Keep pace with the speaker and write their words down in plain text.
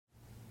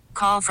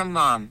Call from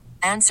mom.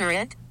 Answer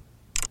it.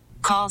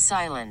 Call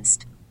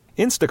silenced.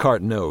 Instacart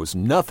knows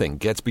nothing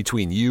gets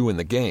between you and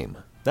the game.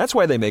 That's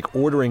why they make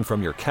ordering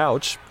from your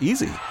couch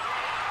easy.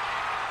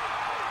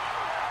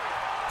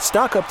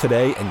 Stock up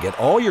today and get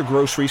all your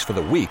groceries for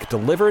the week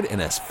delivered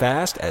in as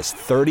fast as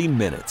 30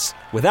 minutes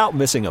without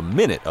missing a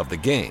minute of the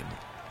game.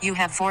 You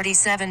have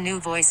 47 new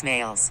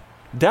voicemails.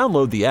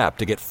 Download the app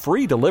to get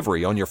free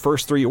delivery on your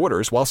first 3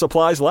 orders while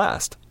supplies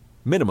last.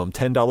 Minimum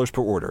 $10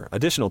 per order.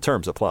 Additional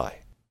terms apply.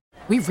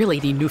 We really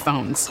need new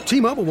phones.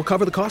 T-Mobile will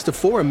cover the cost of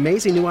 4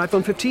 amazing new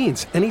iPhone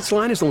 15s, and each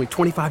line is only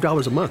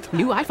 $25 a month.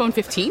 New iPhone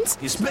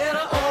 15s? It's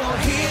better over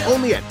here.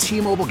 Only at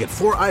T-Mobile, get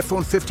 4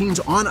 iPhone 15s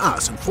on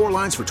us and 4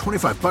 lines for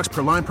 $25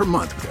 per line per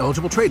month with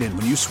eligible trade-in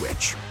when you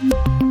switch.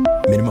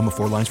 Minimum of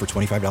 4 lines for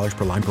 $25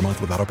 per line per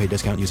month with autopay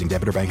discount using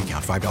debit or bank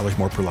account. $5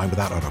 more per line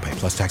without autopay,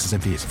 plus taxes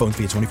and fees. Phone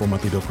fee at 24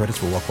 monthly bill credits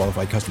for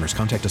well-qualified customers.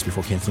 Contact us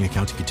before canceling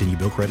account to continue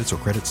bill credits or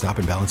credit stop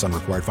and balance on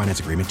required finance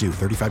agreement due.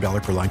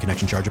 $35 per line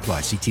connection charge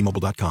applies. See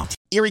T-Mobile.com.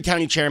 Erie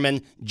County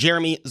Chairman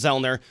Jeremy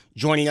Zellner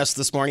joining us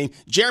this morning.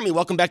 Jeremy,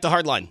 welcome back to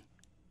Hardline.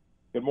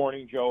 Good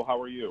morning, Joe.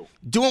 How are you?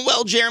 Doing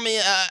well, Jeremy.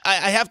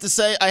 I have to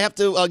say,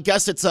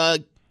 guess it's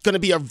going to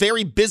be a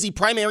very busy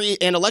primary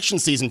and election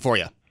season for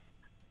you.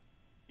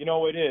 You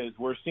know, it is.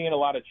 We're seeing a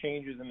lot of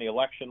changes in the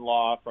election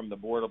law from the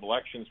Board of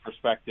Elections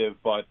perspective,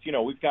 but, you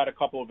know, we've got a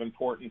couple of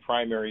important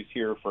primaries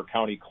here for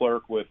county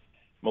clerk with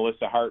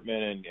Melissa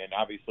Hartman and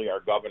obviously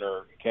our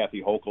governor,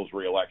 Kathy Hochul's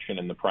reelection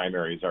in the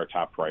primary is our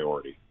top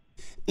priority.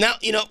 Now,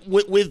 you know,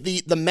 with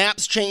the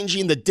maps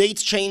changing, the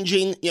dates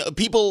changing, you know,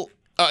 people,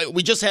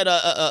 we just had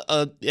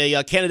a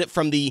candidate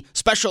from the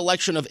special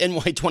election of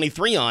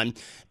NY23 on,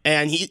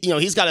 and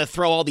he's got to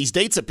throw all these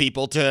dates at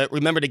people to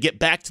remember to get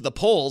back to the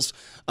polls.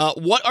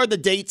 What are the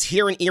dates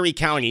here in Erie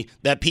County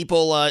that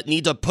people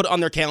need to put on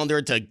their calendar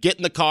to get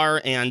in the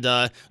car and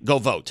go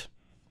vote?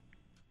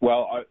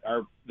 Well,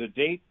 the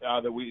date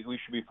that we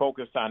should be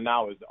focused on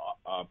now is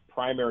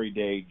primary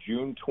day,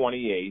 June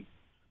 28th.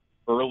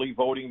 Early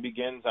voting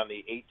begins on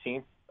the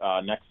 18th,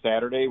 next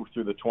Saturday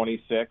through the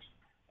 26th.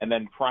 And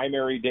then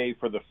primary day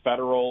for the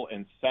federal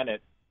and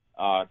Senate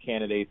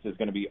candidates is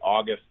going to be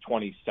August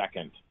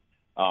 22nd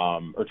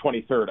or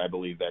 23rd, I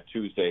believe. That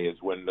Tuesday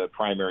is when the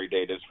primary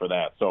date is for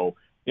that. So,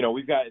 you know,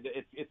 we've got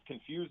it's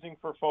confusing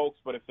for folks,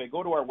 but if they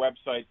go to our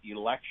website,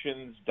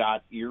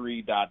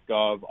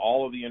 elections.erie.gov,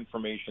 all of the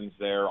information's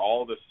there,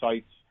 all of the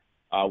sites.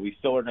 We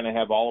still are going to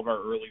have all of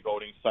our early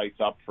voting sites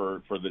up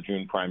for the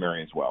June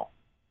primary as well.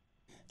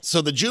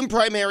 So the June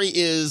primary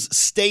is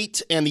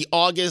state, and the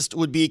August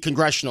would be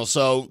congressional.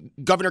 So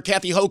Governor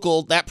Kathy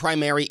Hochul, that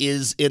primary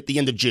is at the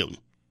end of June.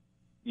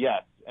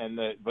 Yes,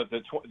 but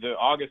the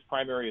August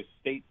primary is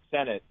state,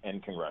 Senate,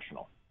 and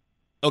congressional.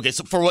 Okay,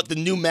 so for what the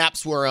new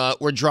maps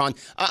were drawn,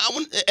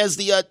 as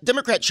the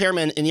Democrat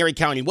chairman in Erie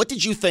County, what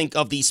did you think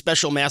of the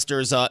special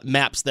master's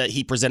maps that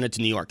he presented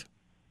to New York?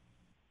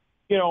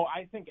 You know,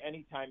 I think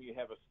anytime you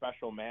have a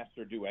special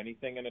master do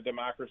anything in a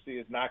democracy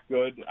is not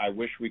good. I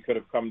wish we could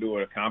have come to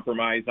a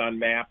compromise on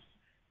maps.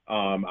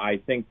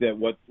 I think that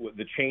what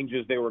the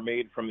changes they were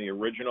made from the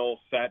original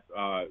set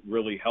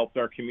really helped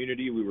our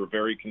community. We were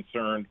very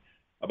concerned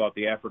about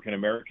the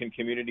African-American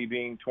community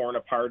being torn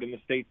apart in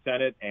the state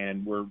Senate,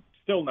 and we're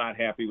still not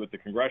happy with the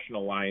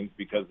congressional lines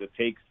because it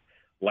takes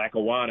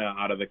Lackawanna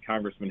out of the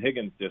Congressman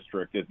Higgins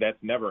district. That's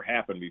never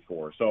happened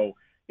before. So,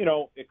 you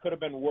know, it could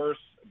have been worse,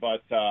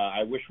 but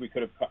I wish we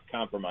could have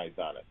compromised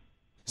on it.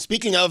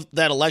 Speaking of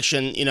that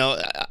election, you know,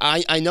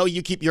 I know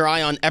you keep your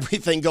eye on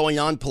everything going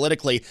on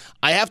politically.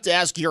 I have to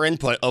ask your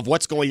input of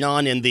what's going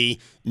on in the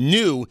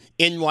new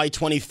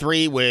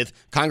NY23 with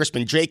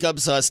Congressman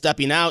Jacobs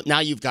stepping out. Now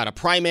you've got a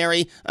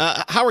primary.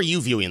 How are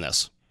you viewing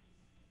this?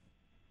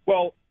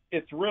 Well,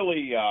 it's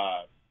really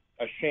a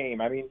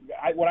shame. I mean,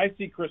 what I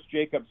see Chris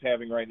Jacobs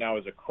having right now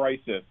is a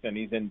crisis, and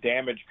he's in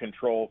damage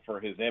control for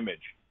his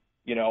image.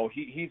 You know,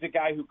 he's a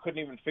guy who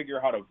couldn't even figure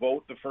how to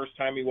vote the first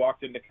time he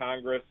walked into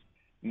Congress.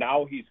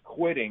 Now he's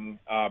quitting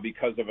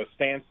because of a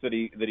stance that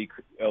he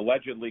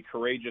allegedly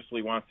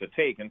courageously wants to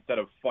take instead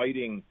of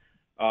fighting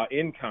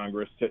in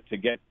Congress to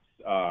get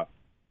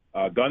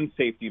gun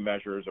safety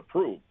measures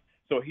approved.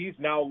 So he's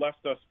now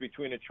left us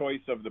between a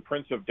choice of the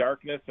Prince of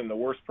Darkness and the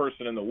worst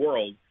person in the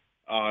world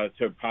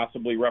to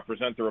possibly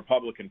represent the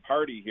Republican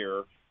Party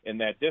here in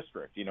that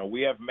district. You know,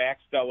 we have Max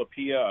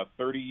Delapia, a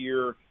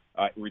 30-year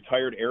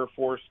retired Air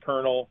Force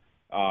colonel.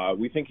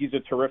 We think he's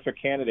a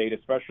terrific candidate,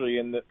 especially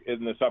in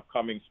this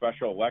upcoming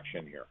special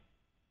election here.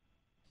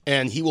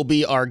 And he will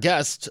be our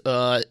guest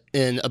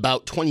in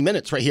about 20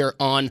 minutes right here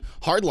on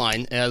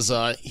Hardline as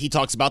he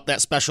talks about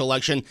that special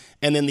election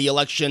and then the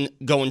election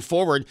going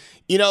forward.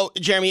 You know,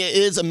 Jeremy, it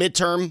is a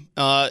midterm,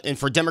 and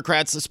for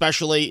Democrats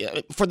especially,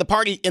 for the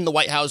party in the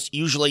White House,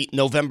 usually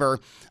November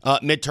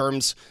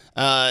midterms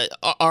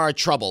are a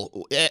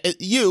trouble.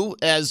 You,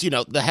 as you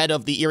know, the head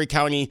of the Erie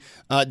County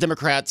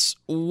Democrats,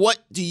 what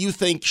do you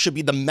think should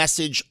be the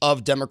message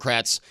of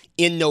Democrats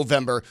in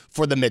November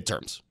for the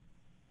midterms?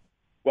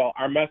 Well,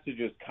 our message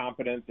is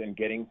competence in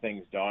getting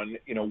things done.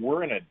 You know,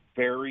 we're in a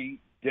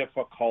very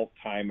difficult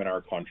time in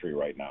our country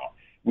right now.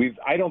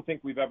 I don't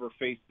think we've ever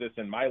faced this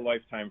in my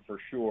lifetime for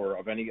sure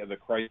of any of the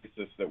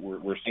crisis that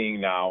we're seeing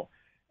now.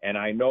 And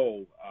I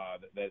know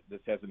that this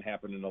hasn't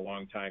happened in a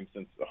long time,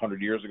 since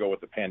 100 years ago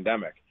with the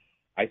pandemic.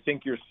 I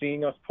think you're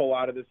seeing us pull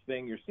out of this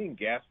thing. You're seeing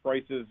gas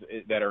prices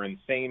that are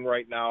insane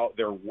right now.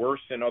 They're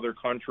worse in other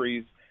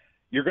countries.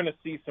 You're going to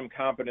see some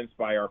competence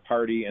by our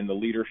party and the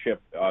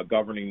leadership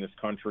governing this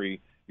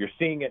country. You're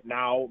seeing it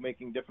now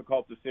making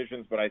difficult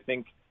decisions, but I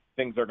think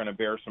things are going to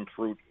bear some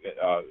fruit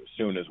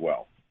soon as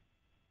well.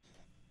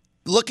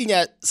 Looking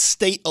at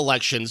state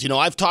elections,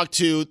 I've talked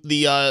to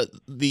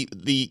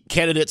the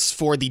candidates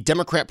for the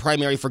Democrat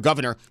primary for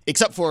governor,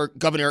 except for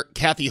Governor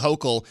Kathy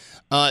Hochul.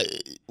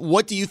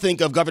 What do you think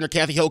of Governor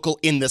Kathy Hochul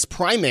in this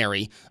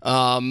primary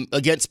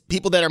against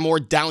people that are more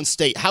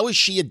downstate? How is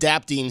she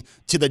adapting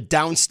to the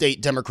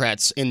downstate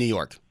Democrats in New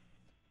York?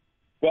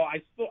 Well,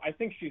 I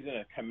think she's in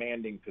a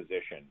commanding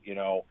position.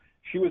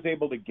 She was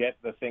able to get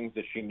the things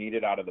that she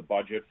needed out of the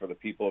budget for the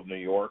people of New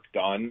York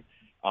done.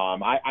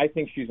 I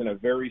think she's in a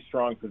very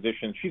strong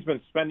position. She's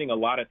been spending a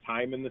lot of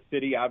time in the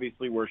city,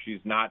 obviously, where she's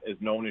not as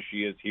known as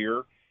she is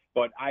here.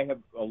 But I have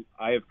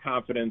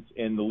confidence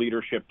in the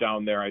leadership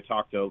down there. I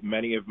talked to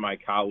many of my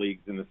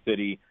colleagues in the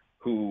city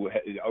who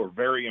are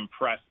very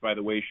impressed by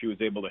the way she was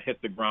able to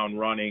hit the ground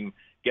running,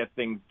 get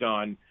things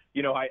done.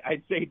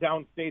 I'd say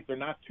downstate they're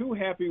not too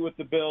happy with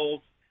the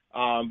bills,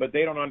 but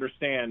they don't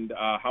understand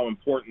how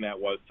important that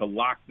was to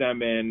lock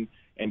them in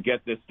and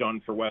get this done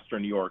for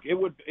Western New York. It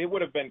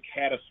would have been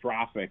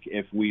catastrophic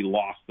if we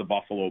lost the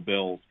Buffalo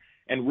Bills,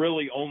 and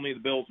really only the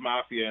Bills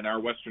Mafia and our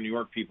Western New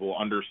York people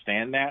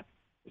understand that.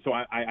 So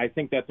I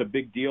think that's a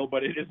big deal,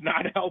 but it is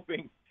not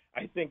helping,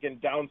 I think, in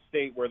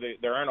downstate where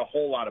there aren't a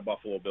whole lot of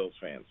Buffalo Bills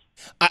fans.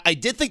 I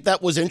did think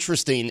that was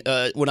interesting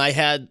when I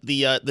had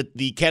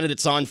the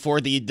candidates on for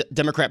the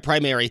Democrat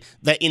primary,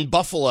 that in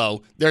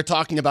Buffalo they're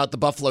talking about the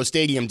Buffalo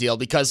Stadium deal,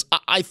 because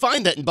I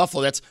find that in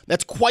Buffalo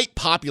that's quite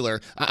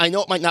popular. I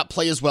know it might not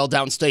play as well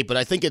downstate, but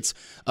I think it's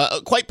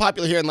quite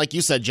popular here. And like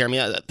you said, Jeremy,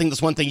 I think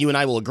that's one thing you and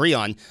I will agree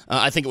on.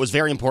 I think it was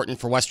very important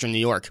for Western New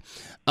York.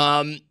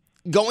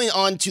 Going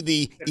on to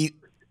the...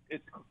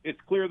 It's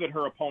clear that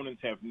her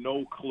opponents have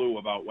no clue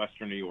about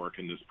Western New York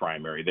in this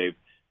primary.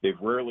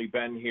 They've rarely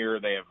been here.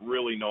 They have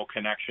really no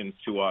connections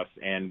to us.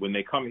 And when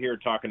they come here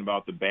talking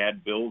about the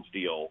bad Bills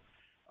deal,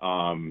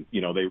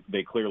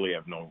 they clearly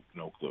have no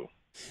clue.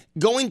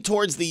 Going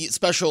towards the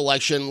special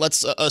election,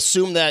 let's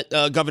assume that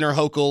Governor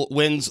Hochul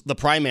wins the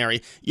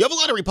primary. You have a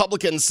lot of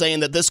Republicans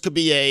saying that this could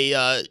be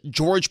a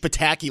George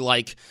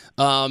Pataki-like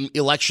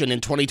election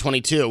in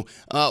 2022.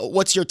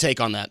 What's your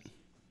take on that?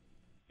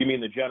 You mean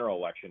the general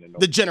election?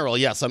 The general,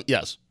 yes,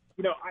 yes.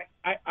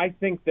 I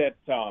think that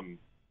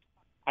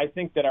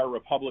our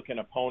Republican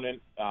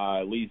opponent,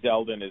 Lee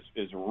Zeldin,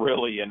 is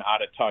really an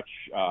out of touch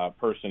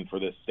person for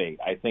this state.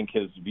 I think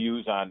his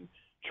views on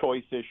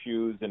choice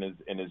issues and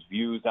his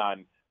views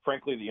on,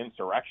 frankly, the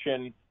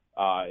insurrection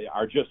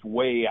are just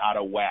way out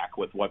of whack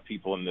with what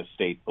people in this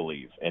state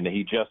believe, and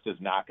he just is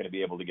not going to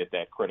be able to get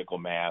that critical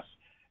mass.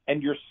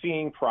 And you're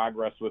seeing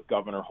progress with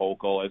Governor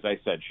Hochul. As I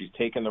said, she's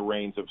taken the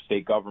reins of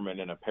state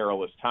government in a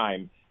perilous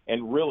time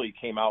and really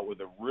came out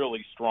with a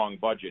really strong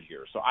budget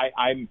here. So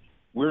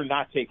we're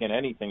not taking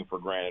anything for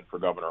granted for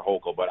Governor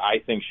Hochul, but I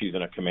think she's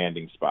in a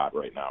commanding spot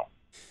right now.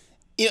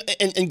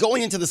 And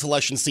going into this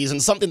election season,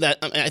 something that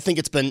I think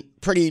it's been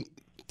pretty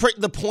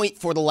the point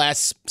for the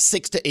last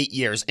 6 to 8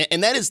 years,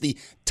 and that is the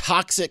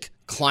toxic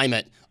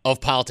climate of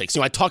politics.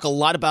 I talk a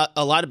lot about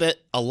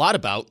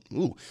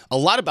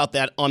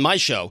that on my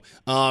show,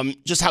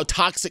 just how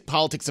toxic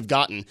politics have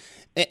gotten.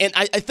 And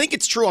I think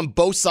it's true on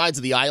both sides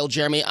of the aisle,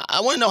 Jeremy.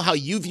 I want to know how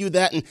you view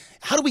that, and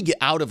how do we get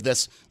out of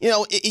this?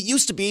 It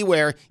used to be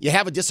where you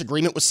have a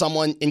disagreement with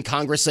someone in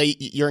Congress, say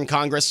you're in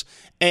Congress,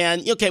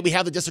 and we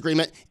have the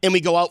disagreement, and we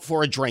go out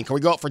for a drink, or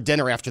we go out for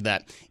dinner after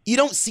that. You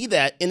don't see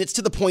that, and it's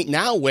to the point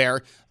now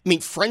where,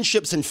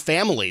 friendships and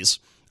families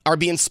are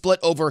being split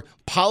over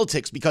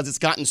politics because it's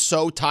gotten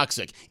so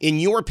toxic. In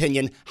your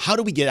opinion, how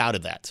do we get out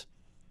of that?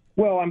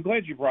 Well, I'm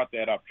glad you brought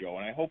that up, Joe,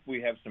 and I hope we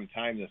have some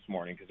time this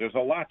morning because there's a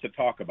lot to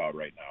talk about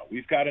right now.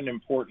 We've got an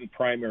important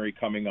primary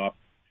coming up,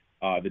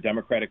 the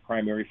Democratic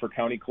primary for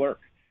county clerk,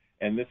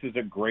 and this is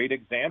a great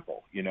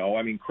example.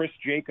 Chris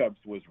Jacobs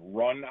was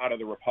run out of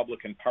the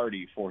Republican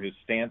Party for his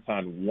stance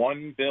on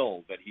one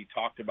bill that he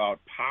talked about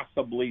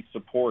possibly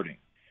supporting.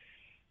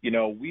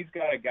 We've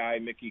got a guy,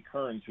 Mickey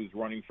Kearns, who's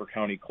running for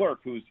county clerk,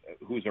 who's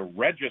a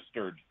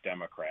registered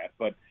Democrat,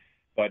 but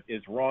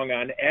is wrong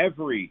on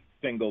every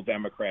single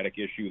Democratic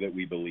issue that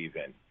we believe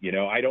in.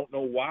 I don't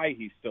know why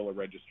he's still a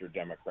registered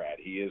Democrat.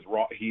 He is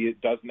wrong. He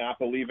does not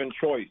believe in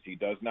choice. He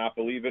does not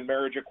believe in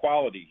marriage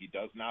equality. He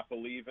does not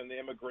believe in the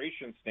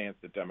immigration stance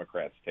that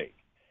Democrats take.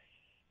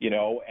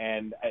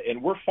 And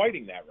we're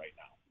fighting that right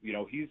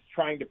now. He's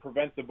trying to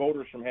prevent the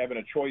voters from having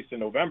a choice in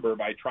November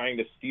by trying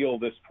to steal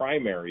this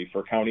primary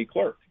for county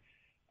clerk.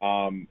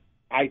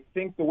 I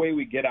think the way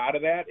we get out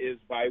of that is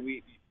by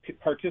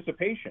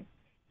participation.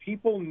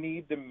 People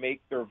need to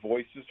make their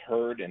voices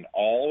heard in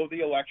all of the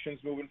elections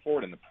moving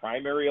forward, in the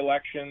primary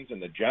elections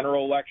and the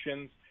general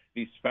elections.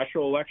 these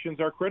special elections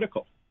are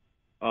critical.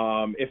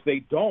 If they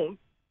don't,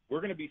 we're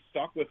going to be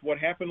stuck with what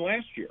happened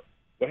last year.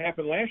 What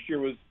happened last year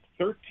was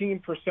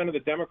 13% of the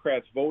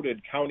Democrats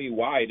voted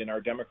countywide in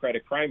our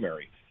Democratic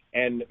primary.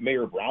 And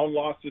Mayor Brown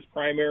lost his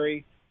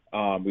primary.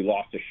 We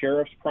lost a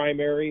sheriff's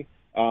primary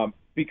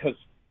because,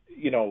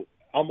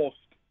 almost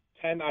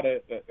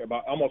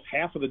almost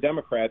half of the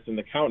Democrats in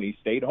the county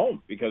stayed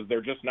home because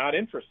they're just not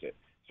interested.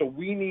 So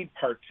we need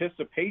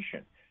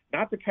participation,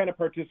 not the kind of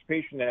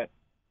participation that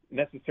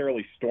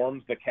necessarily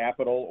storms the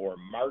Capitol or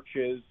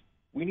marches.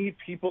 We need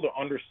people to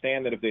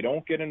understand that if they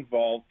don't get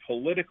involved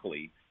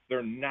politically,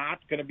 they're not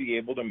going to be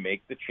able to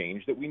make the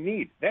change that we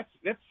need. That's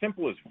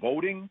simple as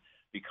voting,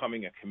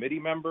 becoming a committee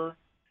member.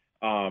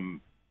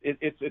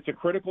 It's a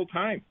critical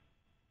time.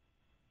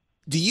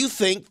 Do you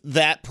think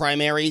that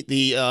primary,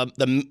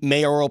 the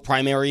mayoral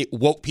primary,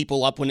 woke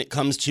people up when it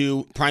comes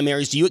to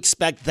primaries? Do you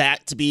expect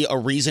that to be a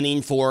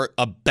reasoning for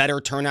a better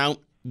turnout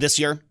this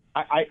year?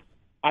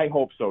 I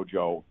hope so,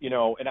 Joe.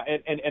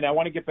 And I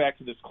want to get back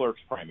to this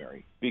clerk's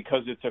primary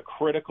because it's a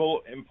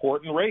critical,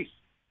 important race.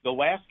 The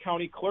last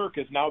county clerk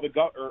is now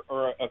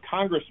a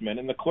congressman,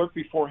 and the clerk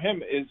before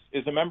him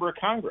is a member of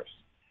Congress.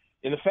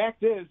 And the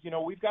fact is,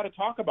 we've got to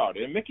talk about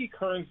it. And Mickey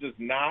Kearns does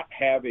not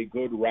have a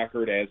good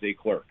record as a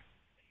clerk.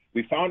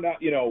 We found out,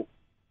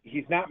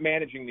 he's not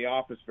managing the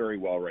office very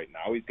well right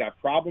now. He's got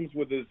problems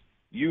with his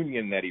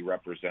union that he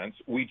represents.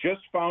 We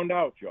just found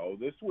out, Joe,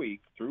 this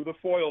week through the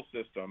FOIL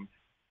system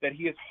that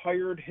he has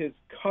hired his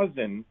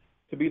cousin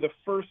to be the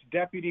first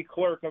deputy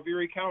clerk of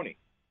Erie County.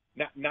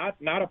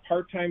 Not a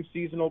part-time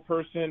seasonal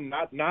person,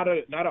 not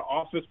an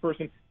office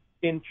person,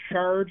 in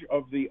charge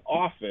of the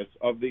office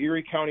of the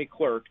Erie County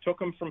clerk,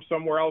 took him from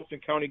somewhere else in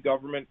county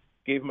government,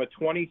 gave him a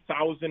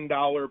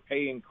 $20,000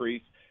 pay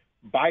increase,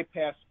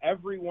 bypassed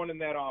everyone in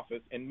that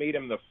office, and made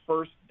him the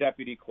first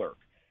deputy clerk.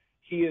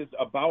 He is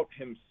about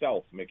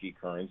himself, Mickey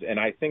Kearns, and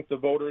I think the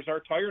voters are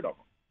tired of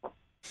him.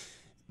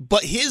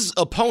 But his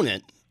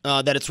opponent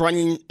that it's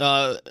running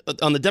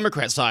on the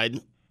Democrat side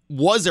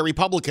was a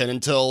Republican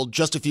until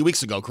just a few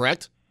weeks ago,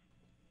 correct?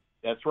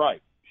 That's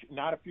right.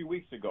 Not a few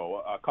weeks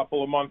ago, a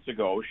couple of months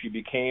ago, she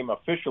became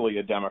officially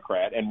a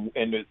Democrat and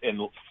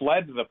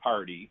fled the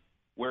party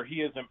where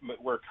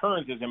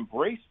Kearns has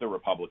embraced the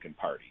Republican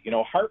Party.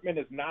 Hartman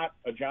is not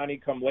a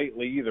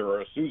Johnny-come-lately either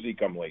or a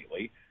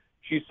Susie-come-lately.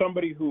 She's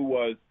somebody who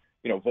was,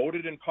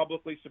 voted and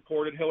publicly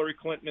supported Hillary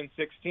Clinton in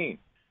 2016.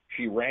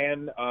 She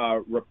ran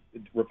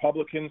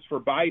Republicans for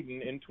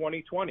Biden in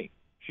 2020.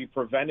 She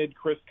prevented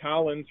Chris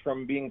Collins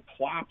from being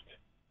plopped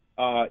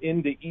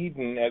into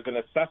Eden as an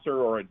assessor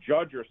or a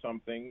judge or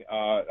something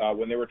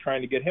when they were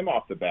trying to get him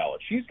off the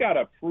ballot. She's got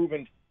a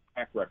proven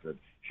track record.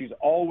 She's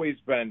always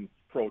been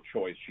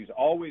pro-choice. She's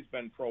always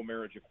been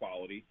pro-marriage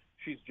equality.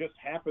 She just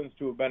happens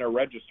to have been a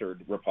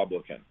registered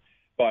Republican.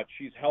 But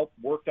she's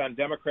worked on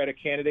Democratic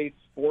candidates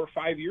 4 or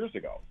 5 years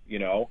ago.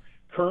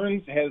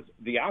 Kearns has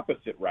the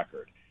opposite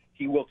record.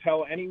 He will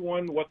tell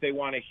anyone what they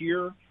want to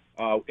hear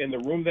in the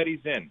room that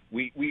he's in.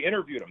 We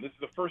interviewed him. This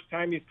is the first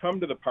time he's come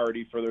to the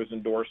party for his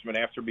endorsement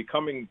after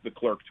becoming the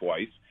clerk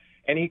twice,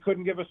 and he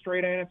couldn't give a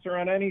straight answer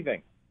on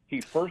anything. He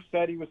first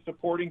said he was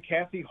supporting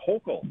Kathy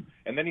Hochul,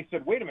 and then he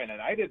said, wait a minute,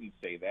 I didn't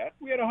say that.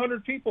 We had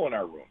 100 people in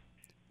our room.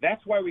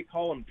 That's why we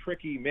call him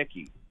Tricky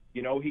Mickey.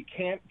 He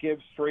can't give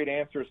straight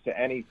answers to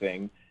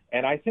anything,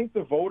 and I think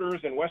the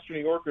voters and Western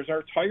New Yorkers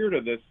are tired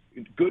of this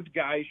good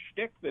guy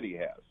shtick that he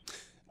has.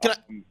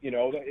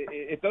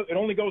 It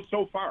only goes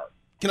so far.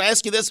 Can I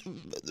ask you this?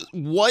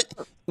 What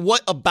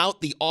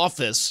about the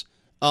office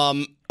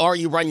are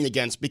you running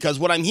against? Because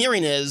what I'm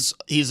hearing is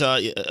he's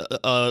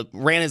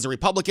ran as a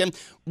Republican.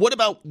 What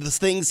about the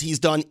things he's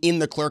done in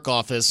the clerk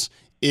office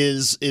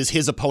is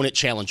his opponent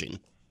challenging?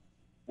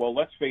 Well,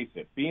 let's face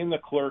it. Being the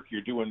clerk,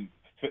 you're doing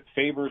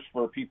favors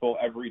for people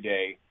every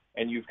day,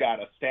 and you've got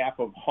a staff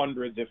of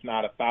hundreds, if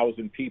not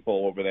 1,000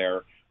 people over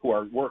there who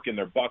are working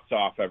their butts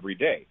off every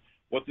day.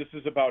 What this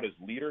is about is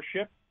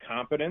leadership,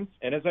 competence,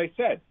 and as I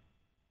said,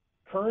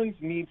 Kearns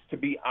needs to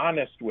be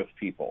honest with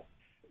people.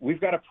 We've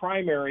got a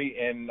primary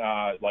in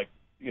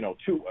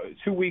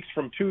 2 weeks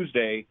from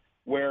Tuesday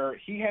where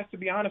he has to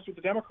be honest with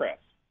the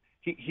Democrats.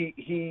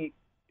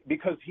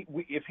 Because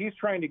if he's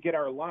trying to get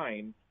our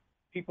line,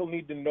 people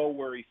need to know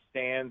where he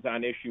stands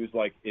on issues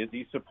like, is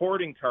he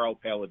supporting Carl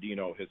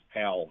Palladino, his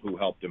pal who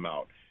helped him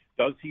out?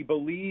 Does he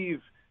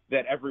believe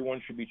that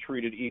everyone should be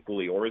treated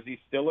equally, or is he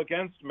still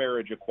against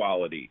marriage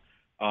equality?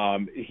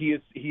 He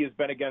has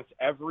been against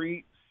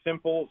every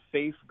simple,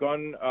 safe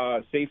gun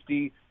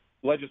safety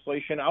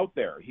legislation out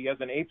there. He has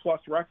an A+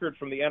 record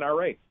from the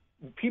NRA.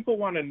 People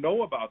want to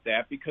know about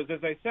that because,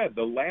 as I said,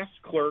 the last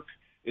clerk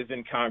is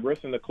in Congress,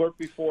 and the clerk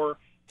before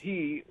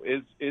he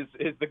is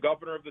the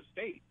governor of the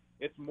state.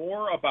 It's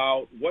more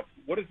about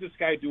what is this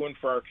guy doing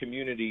for our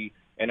community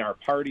and our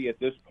party at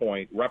this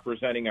point,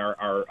 representing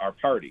our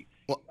party.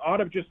 Well, ought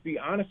to just be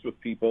honest with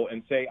people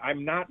and say,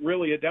 I'm not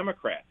really a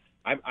Democrat.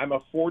 I'm a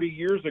 40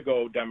 years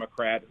ago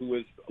Democrat who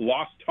has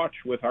lost touch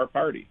with our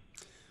party.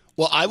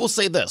 Well, I will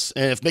say this,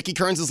 and if Mickey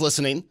Kearns is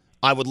listening,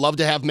 I would love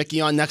to have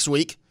Mickey on next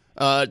week.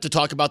 to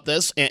talk about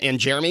this. And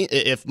Jeremy,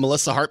 if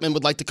Melissa Hartman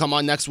would like to come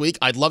on next week,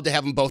 I'd love to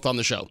have them both on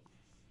the show.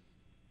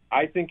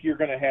 I think you're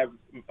going to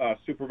have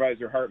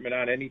Supervisor Hartman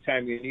on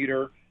anytime you need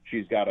her.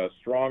 She's got a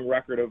strong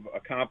record of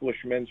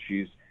accomplishments.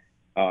 She's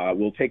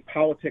will take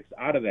politics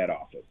out of that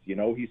office. You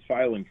know, he's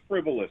filing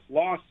frivolous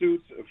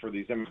lawsuits for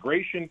these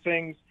immigration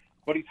things,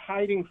 but he's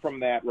hiding from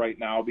that right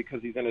now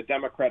because he's in a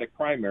Democratic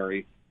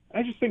primary.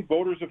 I just think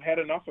voters have had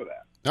enough of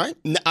that. All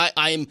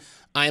right.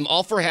 I'm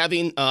all for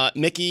having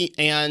Mickey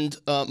and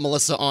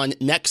Melissa on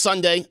next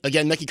Sunday.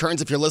 Again, Mickey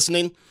Kearns, if you're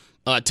listening,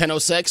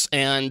 10:06,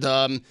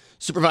 and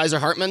Supervisor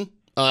Hartman,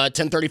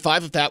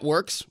 10:35, if that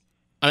works.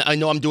 I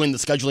know I'm doing the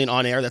scheduling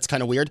on air. That's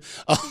kind of weird.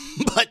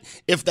 But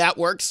if that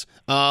works,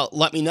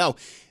 let me know.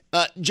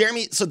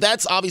 Jeremy, so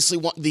that's obviously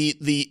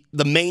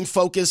the main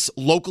focus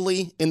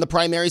locally in the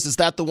primaries. Is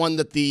that the one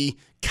that the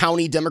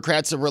county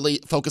Democrats are really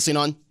focusing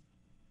on?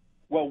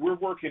 Well, we're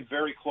working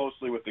very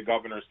closely with the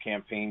governor's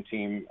campaign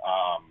team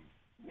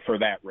for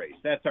that race.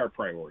 That's our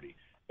priority.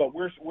 But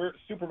we're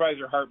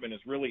Supervisor Hartman has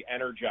really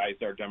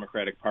energized our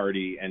Democratic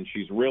Party, and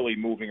she's really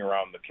moving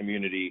around the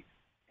community.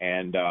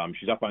 And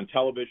she's up on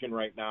television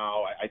right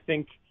now. I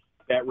think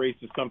that race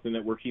is something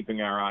that we're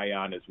keeping our eye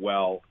on as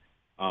well.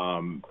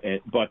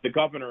 But the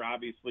governor,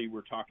 obviously,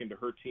 we're talking to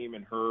her team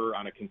and her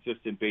on a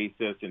consistent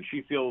basis, and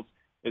she feels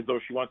as though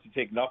she wants to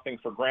take nothing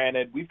for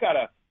granted. We've got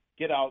to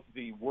get out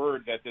the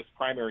word that this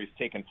primary has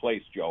taken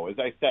place, Joe. As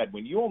I said,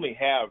 when you only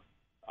have,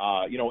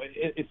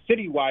 it's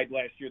citywide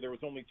last year, there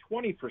was only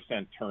 20%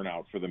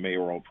 turnout for the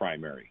mayoral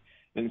primary.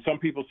 And some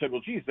people said,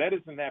 well, geez, that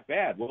isn't that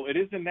bad. Well, it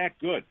isn't that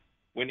good.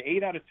 When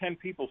 8 out of 10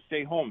 people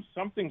stay home,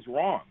 something's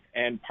wrong.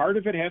 And part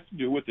of it has to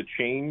do with the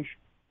change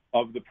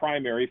of the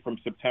primary from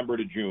September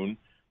to June.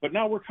 But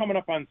now we're coming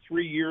up on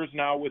 3 years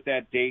now with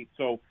that date.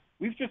 So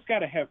we've just got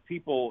to have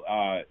people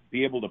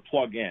be able to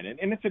plug in.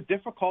 And it's a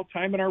difficult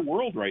time in our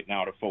world right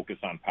now to focus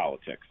on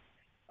politics.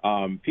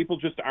 People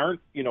just aren't,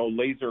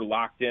 laser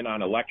locked in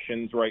on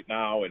elections right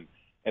now, and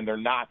they're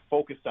not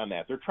focused on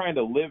that. They're trying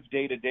to live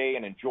day to day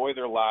and enjoy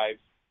their lives.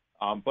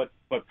 But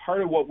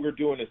part of what we're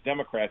doing as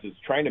Democrats is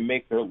trying to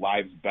make their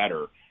lives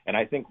better. And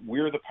I think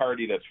we're the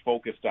party that's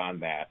focused on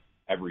that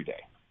every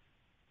day.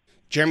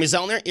 Jeremy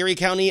Zellner, Erie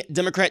County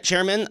Democrat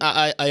Chairman,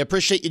 I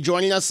appreciate you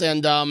joining us.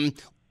 And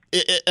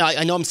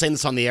I know I'm saying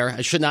this on the air.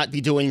 I should not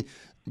be doing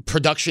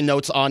production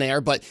notes on air.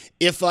 But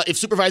if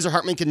Supervisor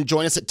Hartman can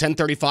join us at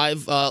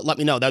 10:35, let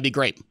me know. That would be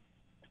great.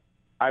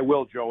 I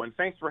will, Joe. And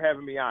thanks for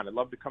having me on. I'd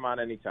love to come on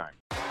anytime.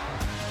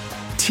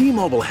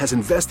 T-Mobile has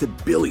invested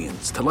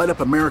billions to light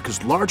up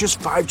America's largest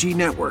 5G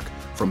network,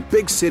 from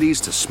big cities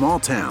to small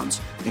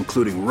towns,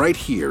 including right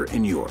here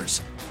in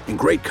yours. And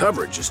great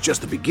coverage is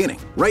just the beginning.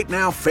 Right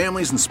now,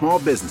 families and small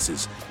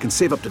businesses can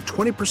save up to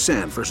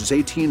 20% versus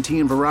AT&T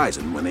and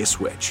Verizon when they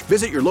switch.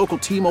 Visit your local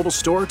T-Mobile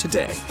store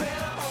today.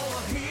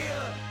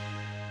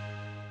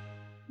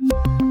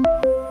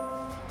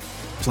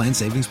 Plan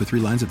savings with 3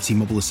 lines of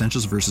T-Mobile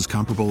Essentials versus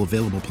comparable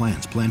available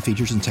plans. Plan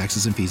features and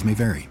taxes and fees may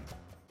vary.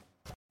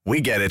 We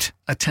get it.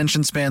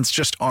 Attention spans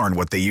just aren't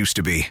what they used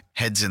to be.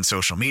 Heads in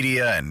social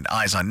media and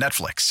eyes on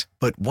Netflix.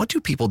 But what do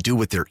people do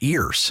with their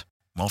ears?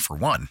 Well, for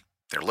one,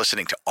 they're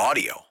listening to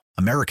audio.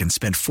 Americans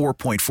spend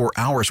 4.4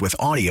 hours with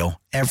audio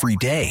every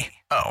day.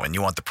 Oh, and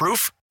you want the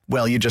proof?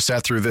 Well, you just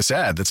sat through this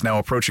ad that's now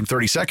approaching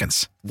 30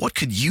 seconds. What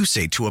could you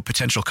say to a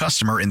potential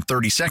customer in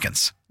 30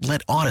 seconds?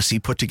 Let Odyssey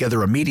put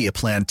together a media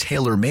plan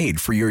tailor-made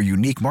for your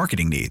unique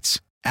marketing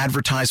needs.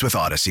 Advertise with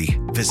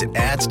Odyssey. Visit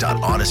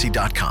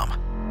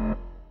ads.odyssey.com.